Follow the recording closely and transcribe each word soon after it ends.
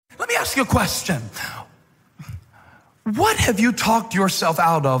ask you a question. What have you talked yourself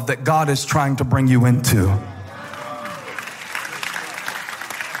out of that God is trying to bring you into?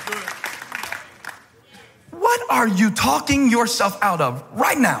 What are you talking yourself out of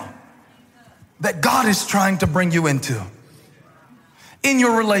right now that God is trying to bring you into? In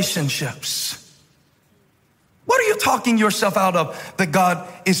your relationships. What are you talking yourself out of that God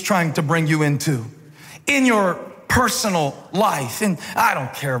is trying to bring you into? In your personal life. And I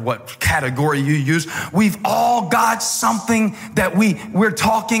don't care what category you use. We've all got something that we're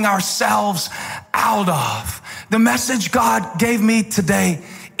talking ourselves out of. The message God gave me today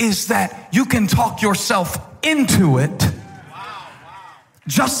is that you can talk yourself into it,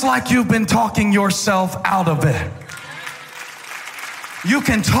 just like you've been talking yourself out of it. You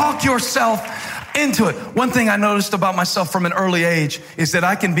can talk yourself into it. One thing I noticed about myself from an early age is that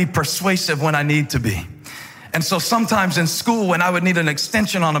I can be persuasive when I need to be. And so sometimes in school, when I would need an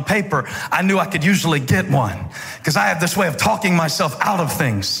extension on a paper, I knew I could usually get one because I have this way of talking myself out of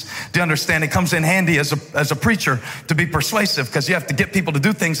things. Do you understand? It comes in handy as a preacher to be persuasive because you have to get people to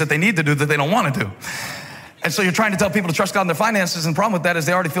do things that they need to do that they don't want to do. And so you're trying to tell people to trust God in their finances, and the problem with that is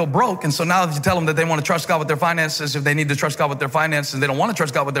they already feel broke. And so now if you tell them that they want to trust God with their finances, if they need to trust God with their finances, they don't want to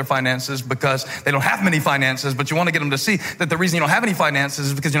trust God with their finances because they don't have many finances, but you want to get them to see that the reason you don't have any finances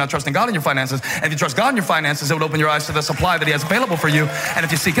is because you're not trusting God in your finances. And if you trust God in your finances, it would open your eyes to the supply that he has available for you. And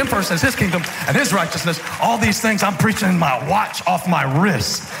if you seek him first as his kingdom and his righteousness, all these things, I'm preaching my watch off my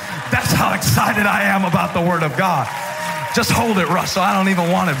wrist. That's how excited I am about the word of God. Just hold it, Russ, so I don't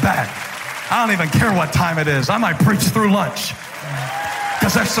even want it back. I don't even care what time it is. I might preach through lunch.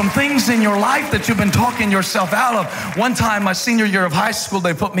 Because there's some things in your life that you've been talking yourself out of. One time, my senior year of high school,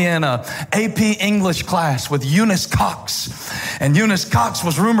 they put me in a AP English class with Eunice Cox. And Eunice Cox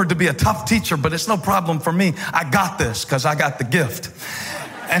was rumored to be a tough teacher, but it's no problem for me. I got this because I got the gift.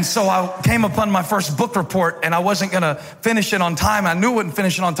 And so I came upon my first book report, and I wasn't going to finish it on time. I knew I wouldn't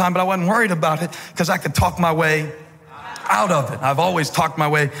finish it on time, but I wasn't worried about it because I could talk my way out of it. I've always talked my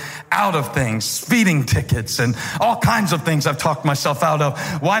way out of things, speeding tickets and all kinds of things I've talked myself out of.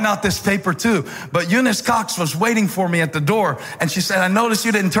 Why not this paper too? But Eunice Cox was waiting for me at the door, and she said, I noticed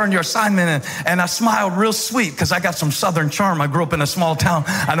you didn't turn your assignment in. And I smiled real sweet because I got some Southern charm. I grew up in a small town.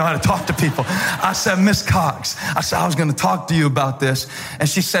 I know how to talk to people. I said, Miss Cox, I said, I was going to talk to you about this. And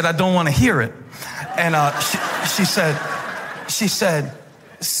she said, I don't want to hear it. And she said,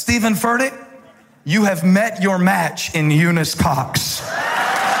 Stephen Furtick, you have met your match in Eunice Cox.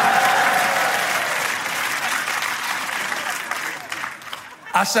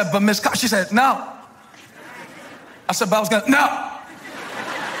 I said, but Miss Cox, she said, no. I said, but I was going to, no.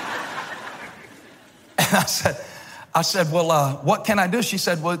 And I said, well, what can I do? She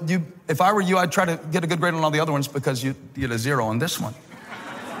said, well, if I were you, I'd try to get a good grade on all the other ones because you get a 0 on this one.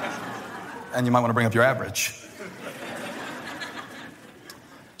 And you might want to bring up your average.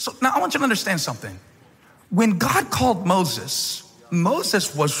 So now I want you to understand something. When God called Moses,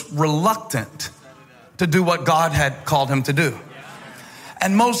 Moses was reluctant to do what God had called him to do.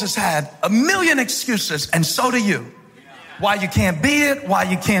 And Moses had a million excuses, and so do you. Why you can't be it, why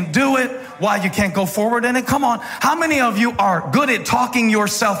you can't do it, why you can't go forward in it. Come on, how many of you are good at talking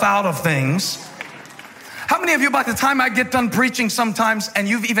yourself out of things? How many of you, by the time I get done preaching sometimes and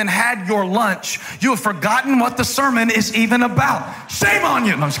you've even had your lunch, you have forgotten what the sermon is even about? Shame on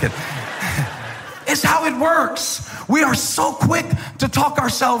you. No, I'm just kidding. It's how it works. We are so quick to talk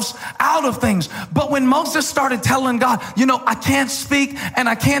ourselves out of things. But when Moses started telling God, I can't speak and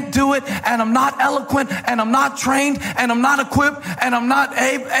I can't do it and I'm not eloquent and I'm not trained and I'm not equipped and I'm not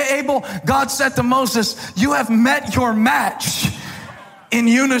able, God said to Moses, you have met your match in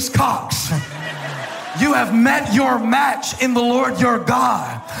Eunice Cox. You have met your match in the Lord your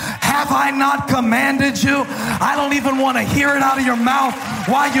God. Have I not commanded you? I don't even want to hear it out of your mouth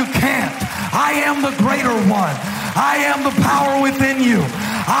why you can't. I am the greater one. I am the power within you.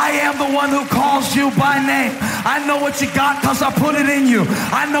 I am the one who calls you by name. I know what you got because I put it in you.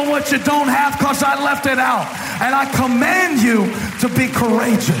 I know what you don't have because I left it out. And I command you to be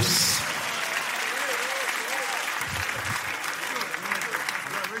courageous.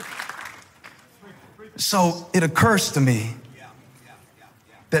 So it occurs to me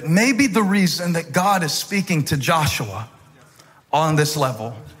that maybe the reason that God is speaking to Joshua on this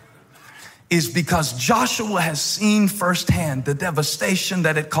level is because Joshua has seen firsthand the devastation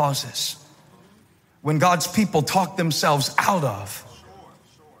that it causes when God's people talk themselves out of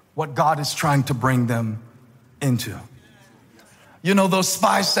what God is trying to bring them into. Those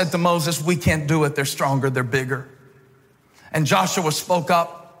spies said to Moses, we can't do it. They're stronger. They're bigger. And Joshua spoke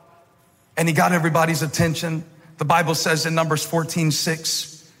up. And he got everybody's attention. The Bible says in Numbers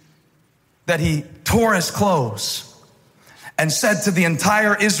 14:6, that he tore his clothes and said to the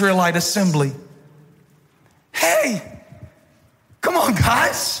entire Israelite assembly, hey, come on,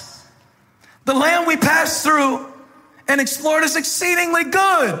 guys. The land we passed through and explored is exceedingly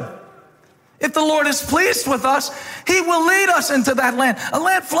good. If the Lord is pleased with us, he will lead us into that land, a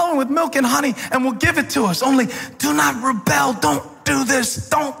land flowing with milk and honey, and will give it to us. Only do not rebel. Don't do this.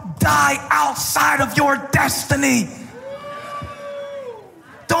 Don't die outside of your destiny.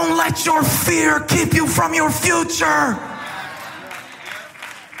 Don't let your fear keep you from your future.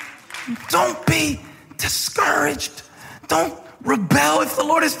 Don't be discouraged. Don't rebel. If the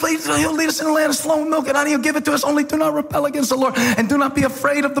Lord is pleased, he'll lead us in the land of flowing milk and honey. He'll give it to us. Only do not rebel against the Lord, and do not be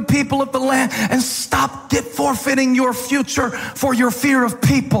afraid of the people of the land, and stop forfeiting your future for your fear of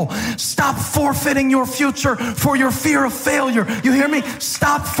people. Stop forfeiting your future for your fear of failure. You hear me?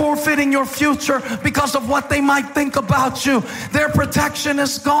 Stop forfeiting your future because of what they might think about you. Their protection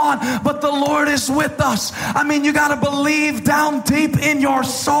is gone, but the Lord is with us. I mean, you got to believe down deep in your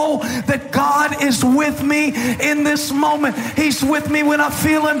soul that God is with me in this moment. He's with me when I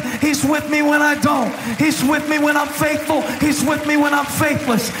feel him. He's with me when I don't. He's with me when I'm faithful. He's with me when I'm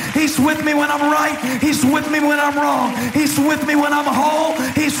faithless. He's with me when I'm right. He's with me when I'm wrong. He's with me when I'm whole.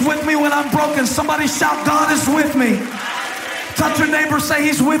 He's with me when I'm broken. Somebody shout, God is with me. Touch your neighbor, say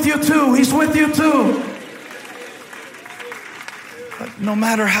he's with you too. He's with you too. But no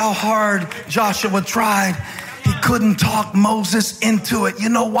matter how hard Joshua tried, he couldn't talk Moses into it. You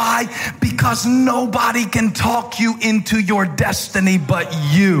know why? Because nobody can talk you into your destiny but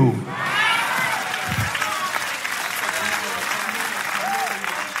you.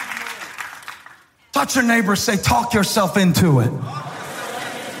 Touch your neighbor, say, talk yourself into it.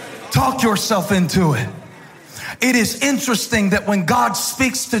 Talk yourself into it. It is interesting that when God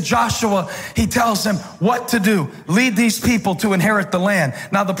speaks to Joshua, he tells him what to do. Lead these people to inherit the land.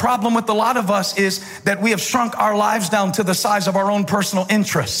 Now, the problem with a lot of us is that we have shrunk our lives down to the size of our own personal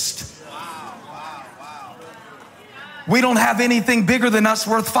interest. We don't have anything bigger than us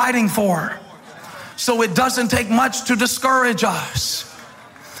worth fighting for. So it doesn't take much to discourage us.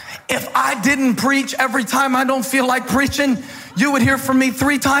 If I didn't preach every time I don't feel like preaching, you would hear from me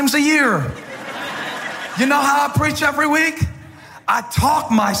 3 times a year. You know how I preach every week? I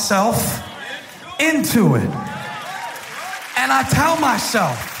talk myself into it. And I tell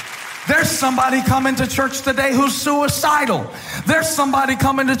myself, there's somebody coming to church today who's suicidal. There's somebody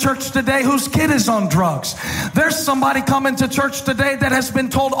coming to church today whose kid is on drugs. There's somebody coming to church today that has been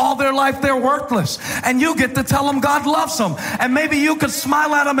told all their life they're worthless. And you get to tell them God loves them. And maybe you could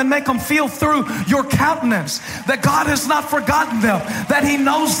smile at them and make them feel through your countenance that God has not forgotten them, that he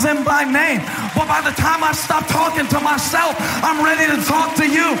knows them by name. But by the time I stop talking to myself, I'm ready to talk to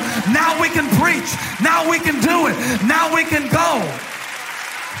you. Now we can preach. Now we can do it. Now we can go.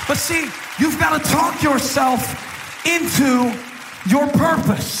 But see, you've got to talk yourself into your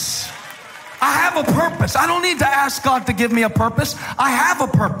purpose. I have a purpose. I don't need to ask God to give me a purpose. I have a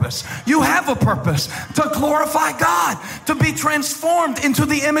purpose. You have a purpose to glorify God, to be transformed into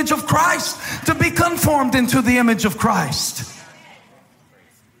the image of Christ, to be conformed into the image of Christ.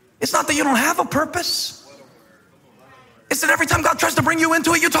 It's not that you don't have a purpose. It's that every time God tries to bring you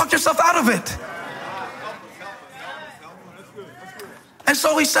into it, you talk yourself out of it. And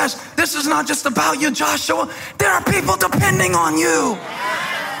so he says, this is not just about you, Joshua. There are people depending on you.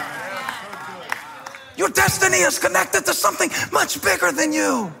 Your destiny is connected to something much bigger than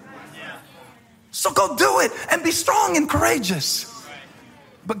you. So go do it and be strong and courageous.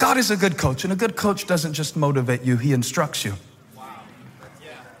 But God is a good coach, and a good coach doesn't just motivate you, he instructs you.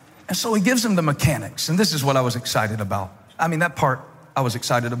 And so he gives him the mechanics, and this is what I was excited about. I mean, that part, I was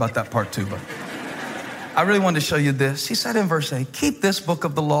excited about that part too, but I really wanted to show you this. He said in verse 8, keep this book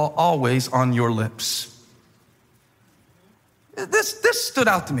of the law always on your lips. This stood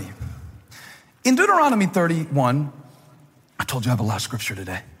out to me. In Deuteronomy 31, I told you I have a lot of scripture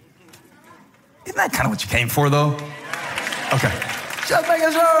today. Isn't that kind of what you came for, though? Okay. Just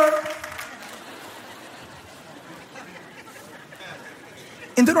making sure.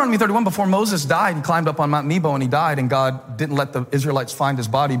 In Deuteronomy 31, before Moses died, he climbed up on Mount Nebo and he died, and God didn't let the Israelites find his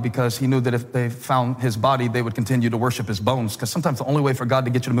body because he knew that if they found his body, they would continue to worship his bones, because sometimes the only way for God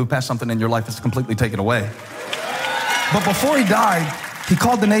to get you to move past something in your life is to completely take it away. But before he died, he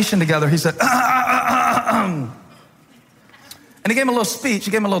called the nation together. He said, and he gave him a little speech.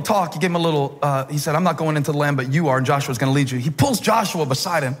 He gave him a little talk. He gave him a little, he said, I'm not going into the land, but you are, and Joshua's going to lead you. He pulls Joshua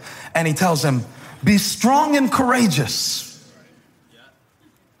beside him and he tells him, be strong and courageous.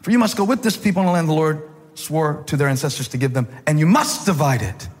 For you must go with this people in the land the Lord swore to their ancestors to give them, and you must divide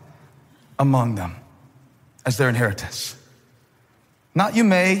it among them as their inheritance. Not you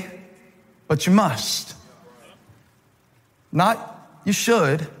may, but you must. Not you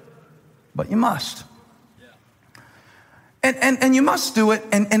should, but you must. And you must do it.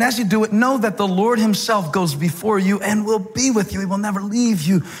 And as you do it, know that the Lord himself goes before you and will be with you. He will never leave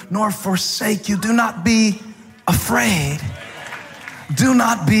you nor forsake you. Do not be afraid. Do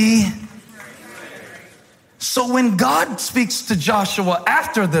not be. So when God speaks to Joshua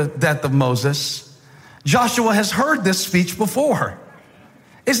after the death of Moses, Joshua has heard this speech before.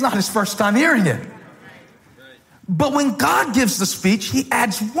 It's not his first time hearing it. But when God gives the speech, he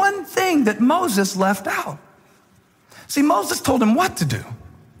adds one thing that Moses left out. See, Moses told him what to do,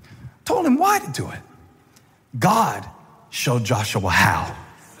 told him why to do it. God showed Joshua how.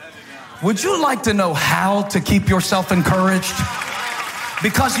 Would you like to know how to keep yourself encouraged?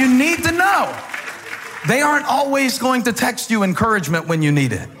 Because you need to know. They aren't always going to text you encouragement when you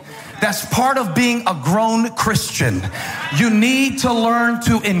need it. That's part of being a grown Christian. You need to learn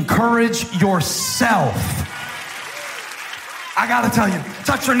to encourage yourself. I got to tell you,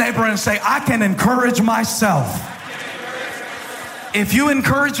 touch your neighbor and say, I can encourage myself. If you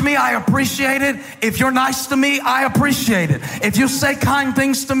encourage me, I appreciate it. If you're nice to me, I appreciate it. If you say kind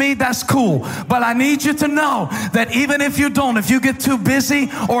things to me, that's cool. But I need you to know that even if you don't, if you get too busy,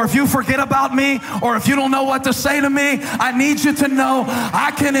 or if you forget about me, or if you don't know what to say to me, I need you to know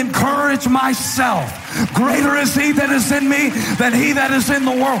I can encourage myself. Greater is he that is in me than he that is in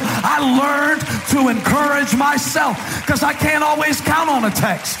the world. I learned to encourage myself because I can't always count on a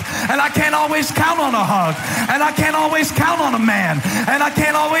text, and I can't always count on a hug, and I can't always count on a man, and I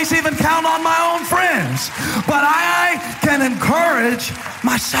can't always even count on my own friends, but I can encourage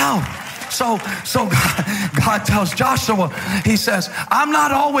myself. So God tells Joshua, he says, I'm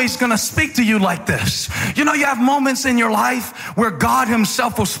not always going to speak to you like this. You know, you have moments in your life where God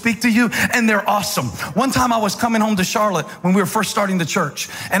himself will speak to you, and they're awesome. One time I was coming home to Charlotte when we were first starting the church,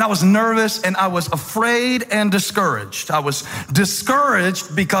 and I was nervous and I was afraid and discouraged. I was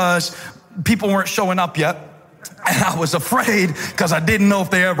discouraged because people weren't showing up yet, and I was afraid because I didn't know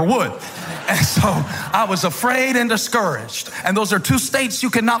if they ever would. And so I was afraid and discouraged. And those are two states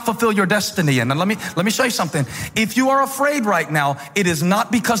you cannot fulfill your destiny in. And let me show you something. If you are afraid right now, it is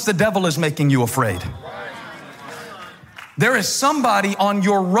not because the devil is making you afraid. There is somebody on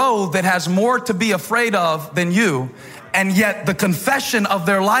your road that has more to be afraid of than you. And yet the confession of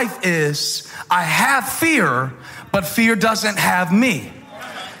their life is, I have fear, but fear doesn't have me.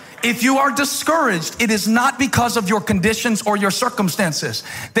 If you are discouraged, it is not because of your conditions or your circumstances.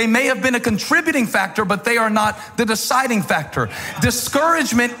 They may have been a contributing factor, but they are not the deciding factor.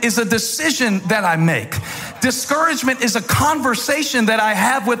 Discouragement is a decision that I make. Discouragement is a conversation that I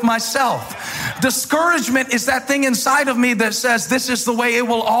have with myself. Discouragement is that thing inside of me that says, this is the way it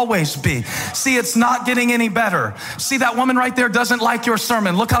will always be. See, it's not getting any better. See, that woman right there doesn't like your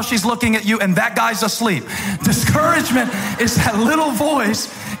sermon. Look how she's looking at you, and that guy's asleep. Discouragement is that little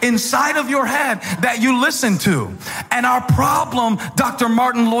voice inside of your head that you listen to. And our problem, Dr.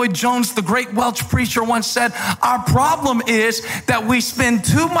 Martin Lloyd-Jones, the great Welsh preacher, once said, our problem is that we spend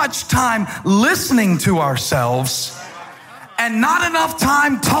too much time listening to ourselves and not enough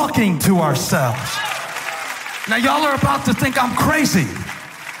time talking to ourselves. Now, y'all are about to think I'm crazy,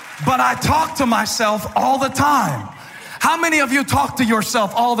 but I talk to myself all the time. How many of you talk to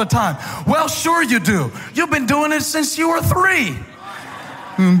yourself all the time? Well, sure you do. You've been doing it since you were 3.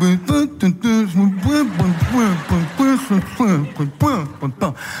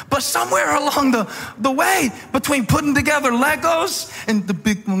 But somewhere along the way, between putting together Legos and the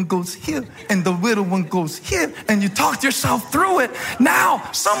big one goes here and the little one goes here, and you talked yourself through it, now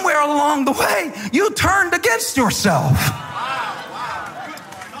somewhere along the way you turned against yourself.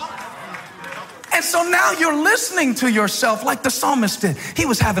 And so now you're listening to yourself like the psalmist did. He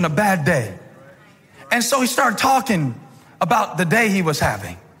was having a bad day, and so he started talking about the day he was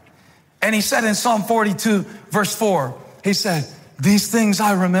having. And he said in Psalm 42, verse 4, he said, these things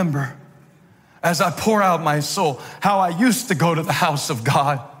I remember as I pour out my soul, how I used to go to the house of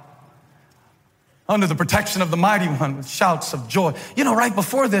God under the protection of the Mighty One with shouts of joy. You know, right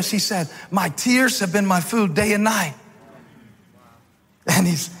before this, he said, my tears have been my food day and night. And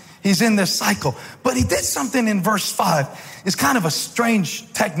he's in this cycle. But he did something in verse 5. It's kind of a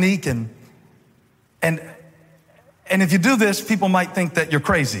strange technique, and if you do this, people might think that you're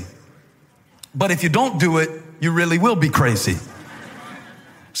crazy. But if you don't do it, you really will be crazy.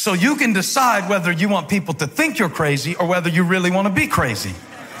 So you can decide whether you want people to think you're crazy or whether you really want to be crazy.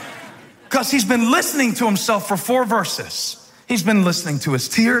 Because he's been listening to himself for 4 verses. He's been listening to his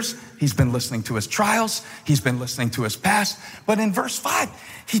tears. He's been listening to his trials. He's been listening to his past. But in verse 5,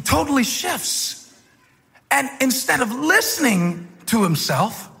 he totally shifts. And instead of listening to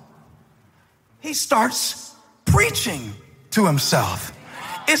himself, he starts preaching to himself.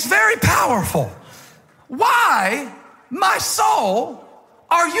 It's very powerful. Why, my soul,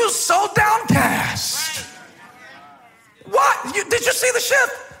 are you so downcast? What? Did you see the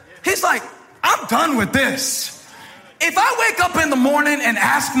shift? He's like, I'm done with this. If I wake up in the morning and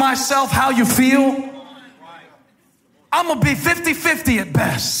ask myself how you feel, I'm gonna be 50-50 at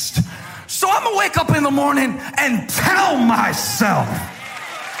best. So I'm gonna wake up in the morning and tell myself,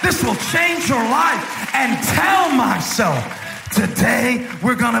 this will change your life, and tell myself, today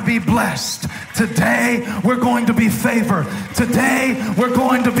we're gonna be blessed. Today we're going to be favored. Today we're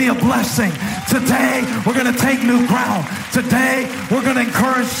going to be a blessing. Today we're gonna take new ground. Today we're gonna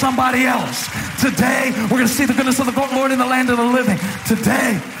encourage somebody else. Today we're gonna see the goodness of the Lord in the land of the living.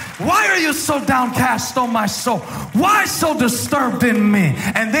 Today, why are you so downcast, oh my soul? Why so disturbed in me?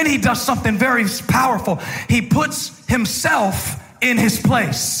 And then he does something very powerful. He puts himself in his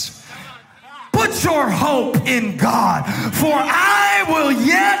place. Put your hope in God, for I will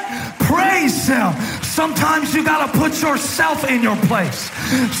yet praise him. Sometimes you gotta put yourself in your place.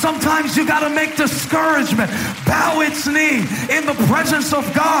 Sometimes you gotta make discouragement bow its knee in the presence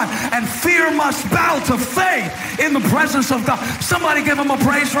of God, and fear must bow to faith in the presence of God. Somebody give him a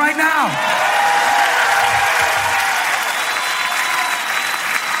praise right now.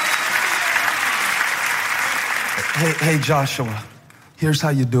 Hey Joshua, here's how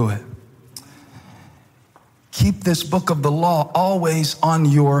you do it. Keep this book of the law always on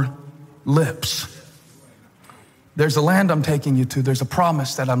your lips. There's a land I'm taking you to. There's a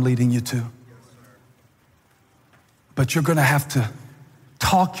promise that I'm leading you to. But you're going to have to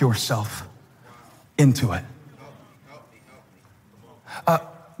talk yourself into it.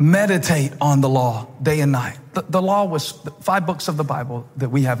 Meditate on the law day and night. The law was the 5 books of the Bible that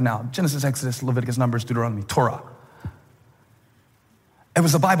we have now: Genesis, Exodus, Leviticus, Numbers, Deuteronomy, Torah. It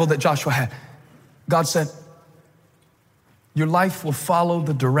was the Bible that Joshua had. God said, your life will follow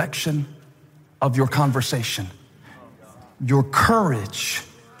the direction of your conversation. Your courage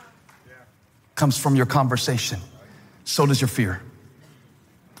comes from your conversation. So does your fear.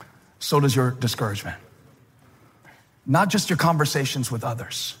 So does your discouragement. Not just your conversations with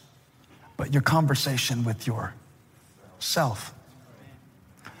others, but your conversation with yourself.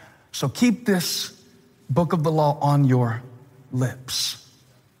 So keep this book of the law on your lips.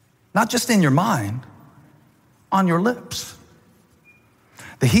 Not just in your mind, on your lips.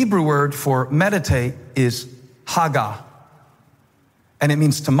 The Hebrew word for meditate is haggah, and it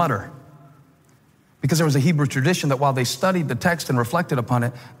means to mutter. Because there was a Hebrew tradition that while they studied the text and reflected upon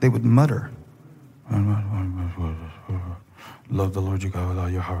it, they would mutter. Love the Lord your God with all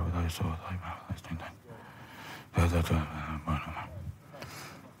your heart, with all your soul, with all your mind.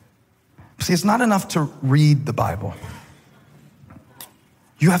 See, it's not enough to read the Bible.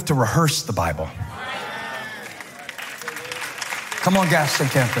 You have to rehearse the Bible. Come on, Gaston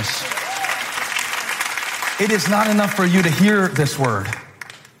Campus. It is not enough for you to hear this word.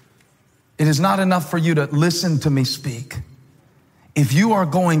 It is not enough for you to listen to me speak. If you are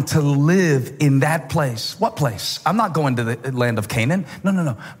going to live in that place, what place? I'm not going to the land of Canaan.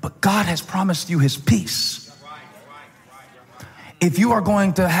 No. But God has promised you his peace. If you are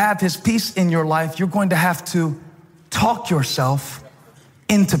going to have his peace in your life, you're going to have to talk yourself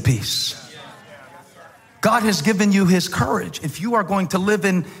into peace. God has given you his courage. If you are going to live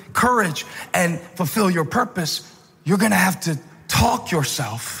in courage and fulfill your purpose, you're going to have to talk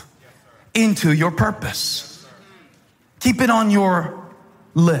yourself into your purpose. Keep it on your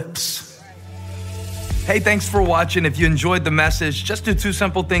lips. Hey, thanks for watching. If you enjoyed the message, just do 2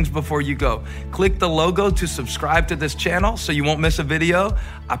 simple things before you go. Click the logo to subscribe to this channel so you won't miss a video.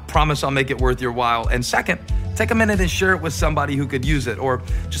 I promise I'll make it worth your while. And second, take a minute and share it with somebody who could use it, or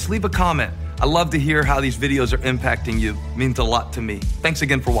just leave a comment. I love to hear how these videos are impacting you. It means a lot to me. Thanks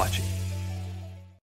again for watching.